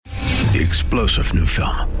The explosive new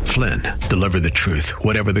film, Flynn, deliver the truth,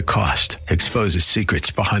 whatever the cost, exposes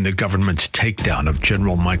secrets behind the government's takedown of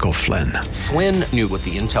General Michael Flynn. Flynn knew what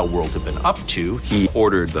the intel world had been up to. He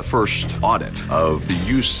ordered the first audit of the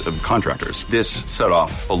use of contractors. This set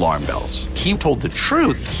off alarm bells. He told the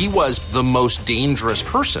truth. He was the most dangerous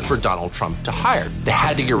person for Donald Trump to hire. They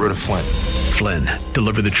had to get rid of Flynn. Flynn,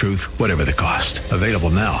 deliver the truth, whatever the cost. Available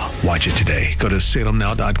now. Watch it today. Go to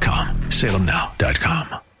salemnow.com.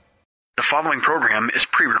 salemnow.com. The following program is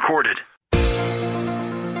pre-recorded.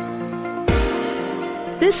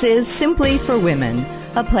 This is Simply for Women,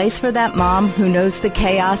 a place for that mom who knows the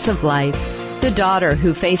chaos of life, the daughter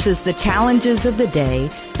who faces the challenges of the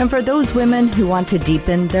day, and for those women who want to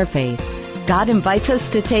deepen their faith. God invites us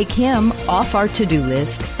to take Him off our to-do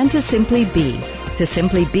list and to simply be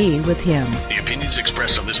with Him. The opinions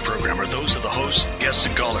expressed on this program are those of the hosts, guests,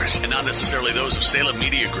 and callers, and not necessarily those of Salem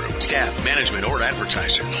Media Group, staff, management, or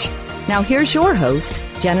advertisers. Now here's your host,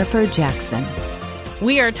 Jennifer Jackson.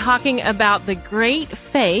 We are talking about the great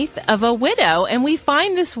faith of a widow, and we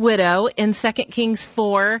find this widow in 2 Kings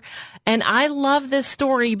 4, and I love this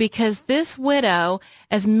story because this widow,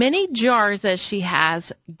 as many jars as she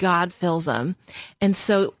has, God fills them. And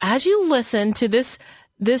so as you listen to this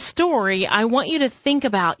story, I want you to think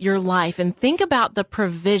about your life and think about the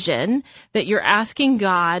provision that you're asking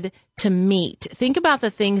God to meet. Think about the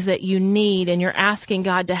things that you need and you're asking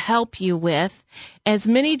God to help you with. As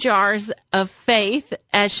many jars of faith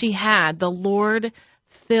as she had, the Lord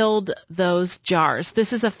filled those jars.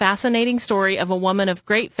 This is a fascinating story of a woman of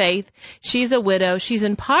great faith. She's a widow. She's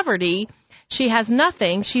in poverty. She has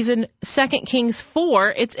nothing. She's in 2 Kings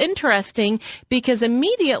 4. It's interesting because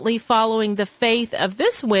immediately following the faith of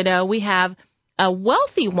this widow, we have a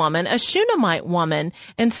wealthy woman, a Shunammite woman.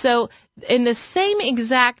 And so in the same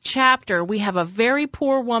exact chapter, we have a very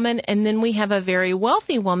poor woman and then we have a very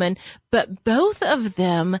wealthy woman, but both of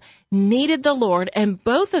them needed the Lord and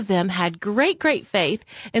both of them had great, great faith.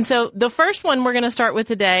 And so the first one we're going to start with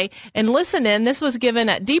today, and listen in, this was given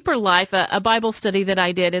at Deeper Life, a Bible study that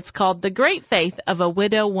I did. It's called The Great Faith of a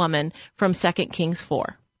Widow Woman from 2 Kings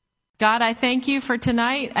 4. God, I thank you for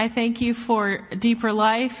tonight. I thank you for Deeper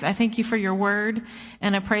Life. I thank you for your word.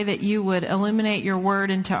 And I pray that you would illuminate your word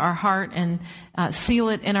into our heart and seal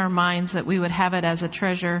it in our minds, that we would have it as a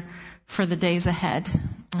treasure for the days ahead.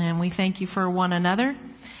 And we thank you for one another.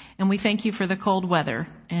 And we thank you for the cold weather.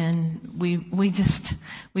 And we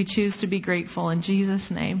choose to be grateful in Jesus'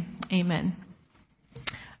 name. Amen.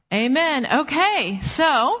 Amen. Okay.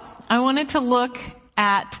 So I wanted to look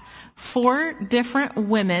at 4 different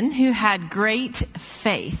women who had great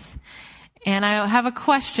faith. And I have a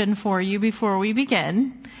question for you before we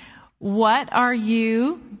begin. What are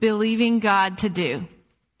you believing God to do?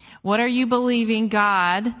 What are you believing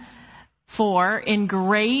God for in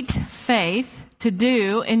great faith to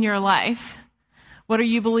do in your life? What are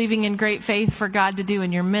you believing in great faith for God to do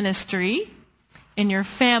in your ministry, in your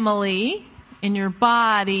family, in your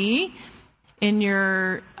body, in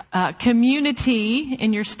your community,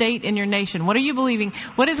 in your state, in your nation? What are you believing?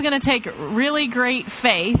 What is going to take really great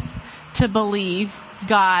faith to believe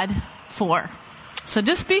God for? So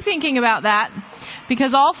just be thinking about that,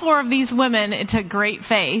 because all 4 of these women, it took great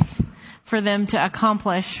faith for them to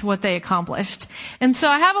accomplish what they accomplished. And so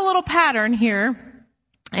I have a little pattern here,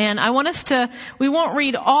 and I want us to, we won't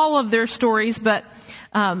read all of their stories, but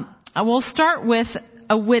I will start with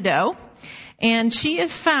a widow. And she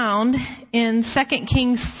is found in 2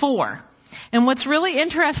 Kings 4. And what's really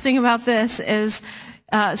interesting about this is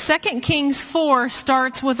 2 Kings 4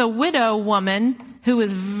 starts with a widow woman who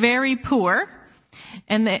is very poor.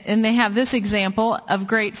 And they have this example of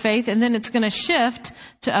great faith. And then it's going to shift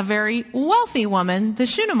to a very wealthy woman, the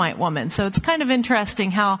Shunammite woman. So it's kind of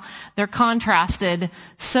interesting how they're contrasted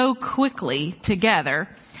so quickly together.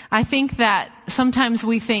 I think that sometimes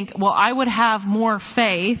we think, well, I would have more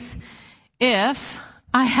faith if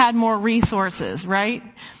I had more resources, right?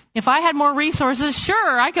 If I had more resources,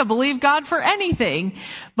 sure, I could believe God for anything.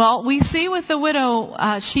 Well, we see with the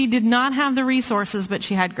widow, she did not have the resources, but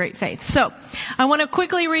she had great faith. So I want to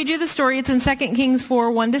quickly read you the story. It's in 2 Kings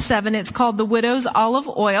 4, 1-7. It's called The Widow's Olive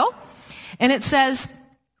Oil. And it says,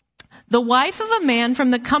 the wife of a man from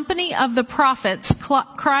the company of the prophets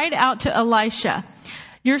cried out to Elisha,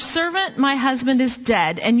 your servant, my husband, is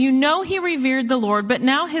dead, and you know he revered the Lord, but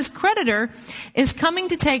now his creditor is coming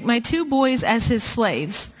to take my 2 boys as his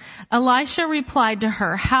slaves. Elisha replied to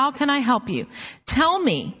her, how can I help you? Tell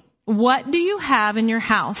me, what do you have in your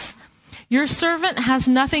house? Your servant has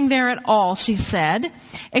nothing there at all, she said,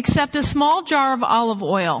 except a small jar of olive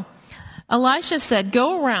oil. Elisha said,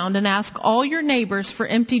 go around and ask all your neighbors for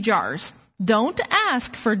empty jars. Don't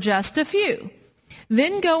ask for just a few.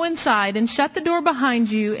 Then go inside and shut the door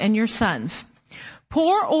behind you and your sons.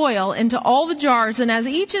 Pour oil into all the jars, and as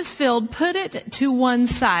each is filled, put it to one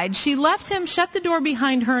side." She left him, shut the door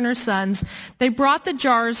behind her and her sons. They brought the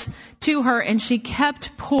jars to her, and she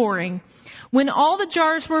kept pouring. When all the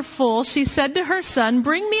jars were full, she said to her son,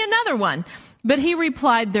 "Bring me another one." But he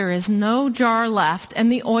replied, "There is no jar left," and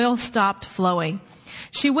the oil stopped flowing.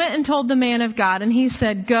 She went and told the man of God, and he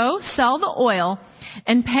said, "Go, sell the oil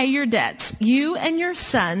and pay your debts. You and your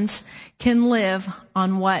sons can live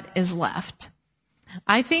on what is left."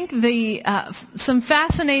 I think some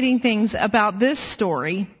fascinating things about this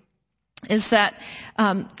story is that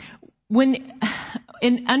under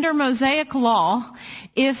Mosaic law,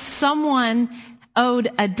 if someone owed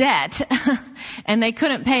a debt and they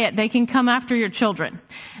couldn't pay it, they can come after your children.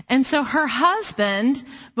 And so her husband,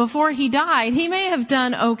 before he died, he may have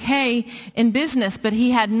done okay in business, but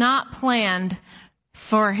he had not planned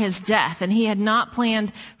for his death, and he had not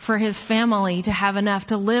planned for his family to have enough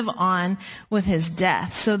to live on with his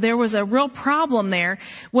death. So there was a real problem there.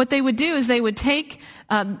 What they would do is they would take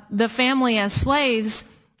the family as slaves,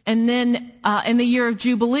 and then in the year of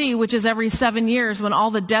Jubilee, which is every 7 years when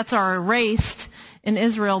all the debts are erased in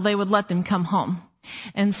Israel, they would let them come home.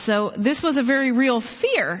 And so this was a very real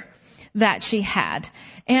fear that she had.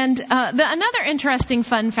 And another interesting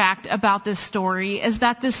fun fact about this story is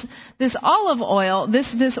that this olive oil,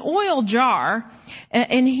 this oil jar,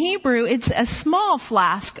 in Hebrew, it's a small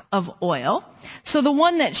flask of oil. So the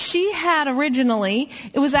one that she had originally,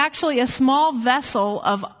 it was actually a small vessel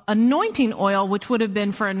of anointing oil, which would have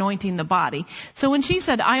been for anointing the body. So when she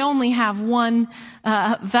said, "I only have one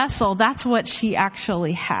vessel," that's what she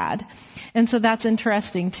actually had. And so that's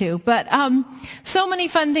interesting too. But so many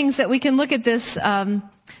fun things that we can look at this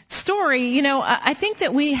story. You know, I think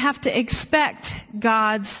that we have to expect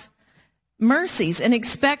God's mercies and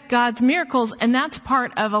expect God's miracles, and that's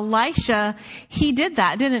part of Elisha. He did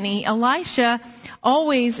that, didn't he? Elisha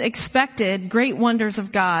always expected great wonders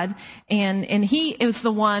of God, and he is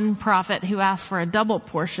the one prophet who asked for a double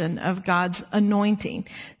portion of God's anointing.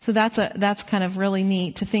 So that's kind of really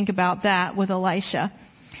neat to think about that with Elisha.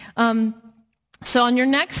 So on your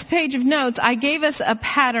next page of notes, I gave us a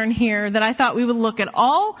pattern here that I thought we would look at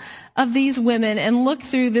all of these women and look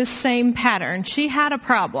through this same pattern. She had a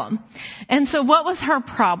problem. And so what was her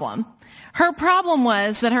problem? Her problem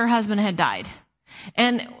was that her husband had died.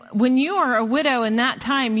 And when you are a widow in that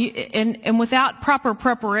time, and without proper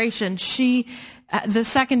preparation, the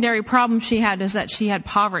secondary problem she had is that she had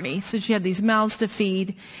poverty. So she had these mouths to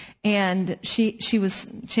feed, and she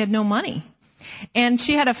had no money. And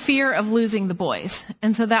she had a fear of losing the boys.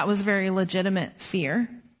 And so that was very legitimate fear.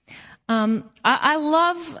 I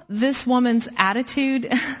love this woman's attitude,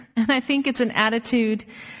 and I think it's an attitude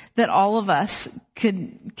that all of us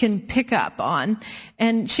can pick up on.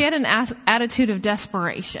 And she had an attitude of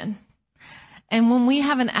desperation. And when we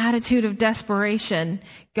have an attitude of desperation,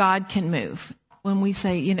 God can move. When we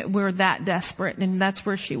say, you know, we're that desperate, and that's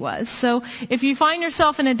where she was. So if you find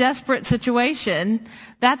yourself in a desperate situation,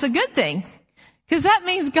 that's a good thing. Because that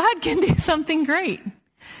means God can do something great.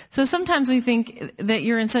 So sometimes we think that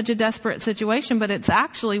you're in such a desperate situation, but it's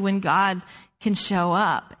actually when God can show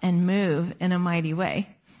up and move in a mighty way.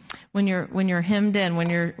 When you're hemmed in, when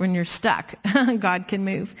you're stuck, God can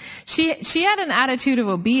move. She had an attitude of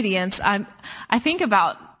obedience. I think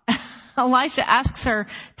about Elisha asks her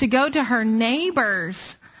to go to her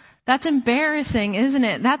neighbors. That's embarrassing, isn't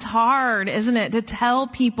it? That's hard, isn't it? To tell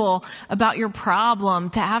people about your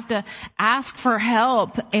problem, to have to ask for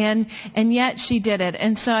help, and yet she did it.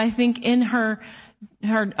 And so I think in her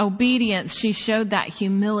obedience, she showed that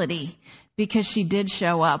humility, because she did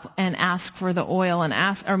show up and ask for the oil and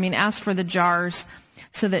ask for the jars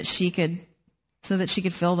so that she could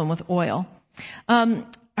fill them with oil.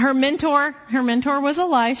 Her mentor was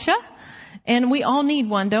Elisha. And we all need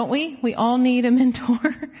one, don't we? We all need a mentor.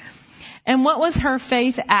 And what was her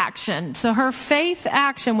faith action? So her faith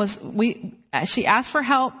action was, she asked for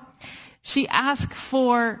help. She asked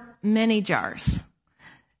for many jars.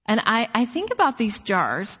 And I think about these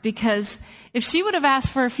jars, because if she would have asked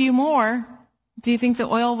for a few more, do you think the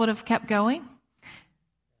oil would have kept going?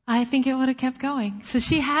 I think it would have kept going. So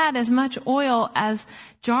she had as much oil as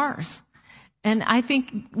jars. And I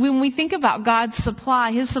think when we think about God's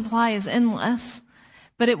supply, His supply is endless.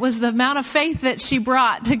 But it was the amount of faith that she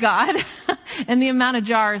brought to God and the amount of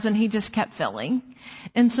jars, and He just kept filling.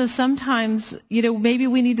 And so sometimes, maybe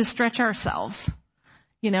we need to stretch ourselves.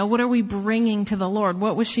 What are we bringing to the Lord?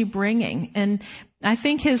 What was she bringing? And I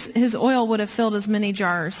think His oil would have filled as many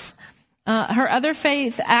jars. Her other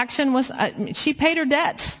faith action was she paid her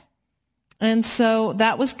debts. And so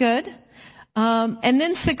that was good. And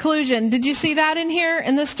then seclusion. Did you see that in here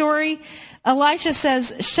in the story? Elisha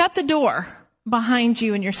says, shut the door behind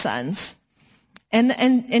you and your sons.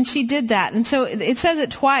 And she did that. And so it says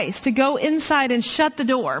it twice, to go inside and shut the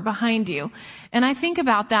door behind you. And I think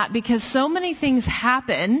about that because so many things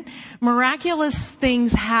happen, miraculous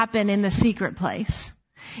things happen in the secret place,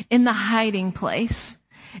 in the hiding place.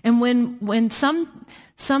 And when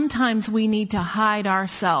sometimes we need to hide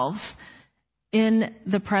ourselves in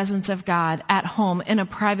the presence of God at home, in a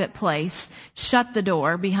private place, shut the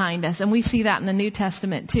door behind us. And we see that in the New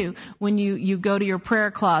Testament too, when you go to your prayer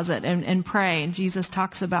closet and pray, and Jesus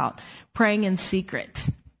talks about praying in secret.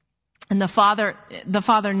 And the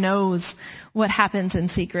Father knows what happens in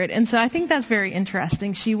secret. And so I think that's very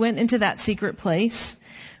interesting. She went into that secret place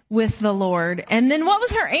with the Lord. And then what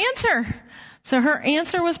was her answer? So her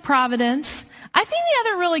answer was providence. I think the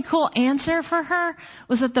other really cool answer for her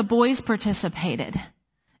was that the boys participated.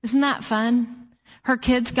 Isn't that fun? Her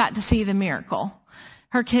kids got to see the miracle.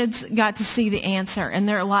 Her kids got to see the answer, and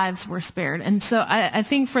their lives were spared. And so I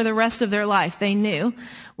think for the rest of their life, they knew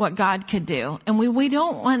what God could do. And we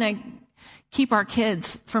don't want to keep our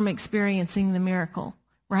kids from experiencing the miracle,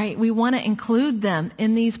 right? We want to include them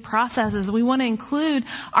in these processes. We want to include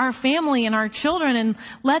our family and our children and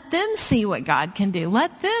let them see what God can do.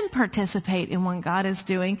 Let them participate in what God is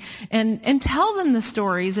doing and tell them the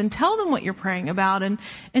stories and tell them what you're praying about and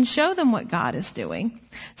show them what God is doing.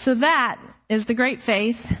 So that is the great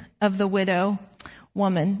faith of the widow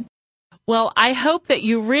woman. Well, I hope that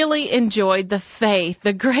you really enjoyed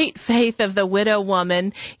the great faith of the widow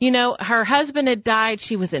woman. You know, her husband had died.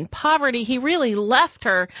 She was in poverty. He really left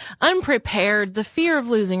her unprepared, the fear of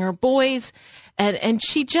losing her boys. And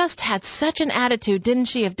she just had such an attitude, didn't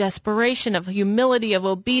she, of desperation, of humility, of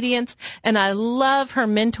obedience. And I love her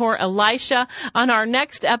mentor, Elisha. On our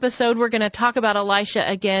next episode, we're going to talk about Elisha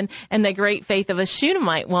again and the great faith of a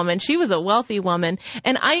Shunammite woman. She was a wealthy woman.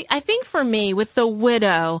 And I think for me, with the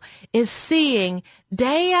widow, is seeing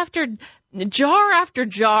day after jar after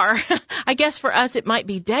jar. I guess for us it might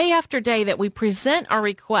be day after day that we present our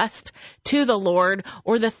request to the Lord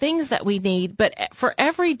or the things that we need. But for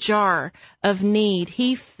every jar of need,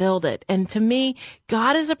 He filled it. And to me,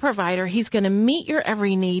 God is a provider. He's going to meet your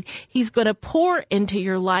every need. He's going to pour into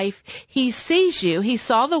your life. He sees you. He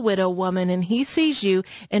saw the widow woman, and He sees you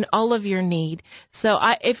in all of your need. So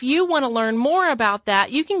if you want to learn more about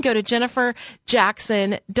that, you can go to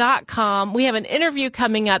JenniferJackson.com. We have an interview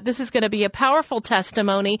coming up. This is going to be a powerful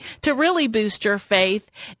testimony to really boost your faith.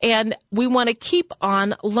 And we want to keep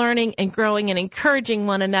on learning and growing and encouraging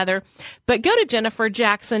one another. But go to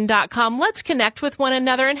JenniferJackson.com. Let's connect with one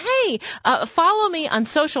another. And hey, follow me on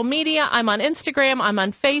social media. I'm on Instagram. I'm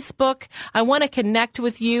on Facebook. I want to connect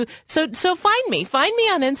with you. So find me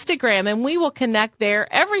on Instagram, and we will connect there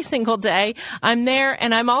every single day. I'm there,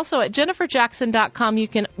 and I'm also at JenniferJackson.com. You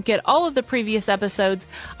can get all of the previous episodes.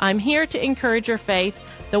 I'm here to encourage your faith.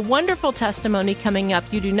 The wonderful testimony coming up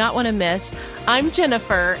you do not want to miss. I'm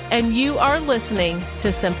Jennifer, and you are listening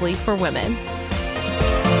to Simply for Women.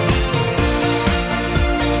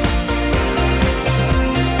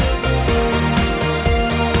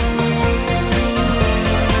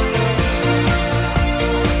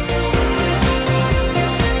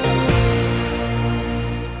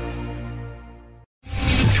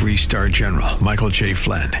 Three-star General Michael J.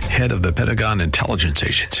 Flynn, head of the Pentagon Intelligence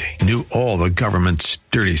Agency, knew all the government's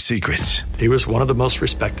dirty secrets. He was one of the most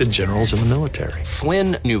respected generals in the military.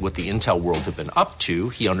 Flynn knew what the intel world had been up to.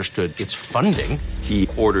 He understood its funding. He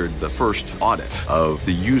ordered the first audit of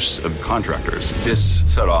the use of contractors. This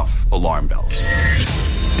set off alarm bells.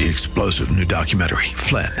 The explosive new documentary,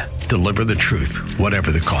 Flynn, Deliver the Truth,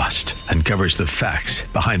 Whatever the Cost, uncovers the facts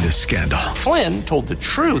behind this scandal. Flynn told the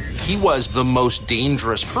truth. He was the most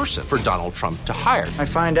dangerous person for Donald Trump to hire. I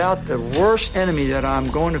find out the worst enemy that I'm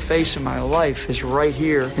going to face in my life is right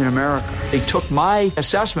here in America. They took my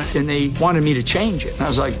assessment and they wanted me to change it. And I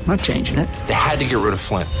was like, I'm not changing it. They had to get rid of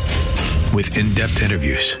Flynn. With in-depth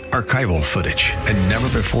interviews, archival footage, and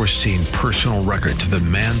never-before-seen personal records of the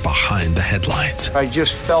man behind the headlines. I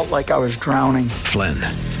just felt like I was drowning. Flynn,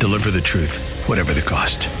 Deliver the Truth, Whatever the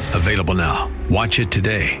Cost. Available now. Watch it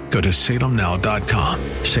today. Go to salemnow.com.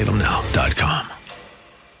 salemnow.com.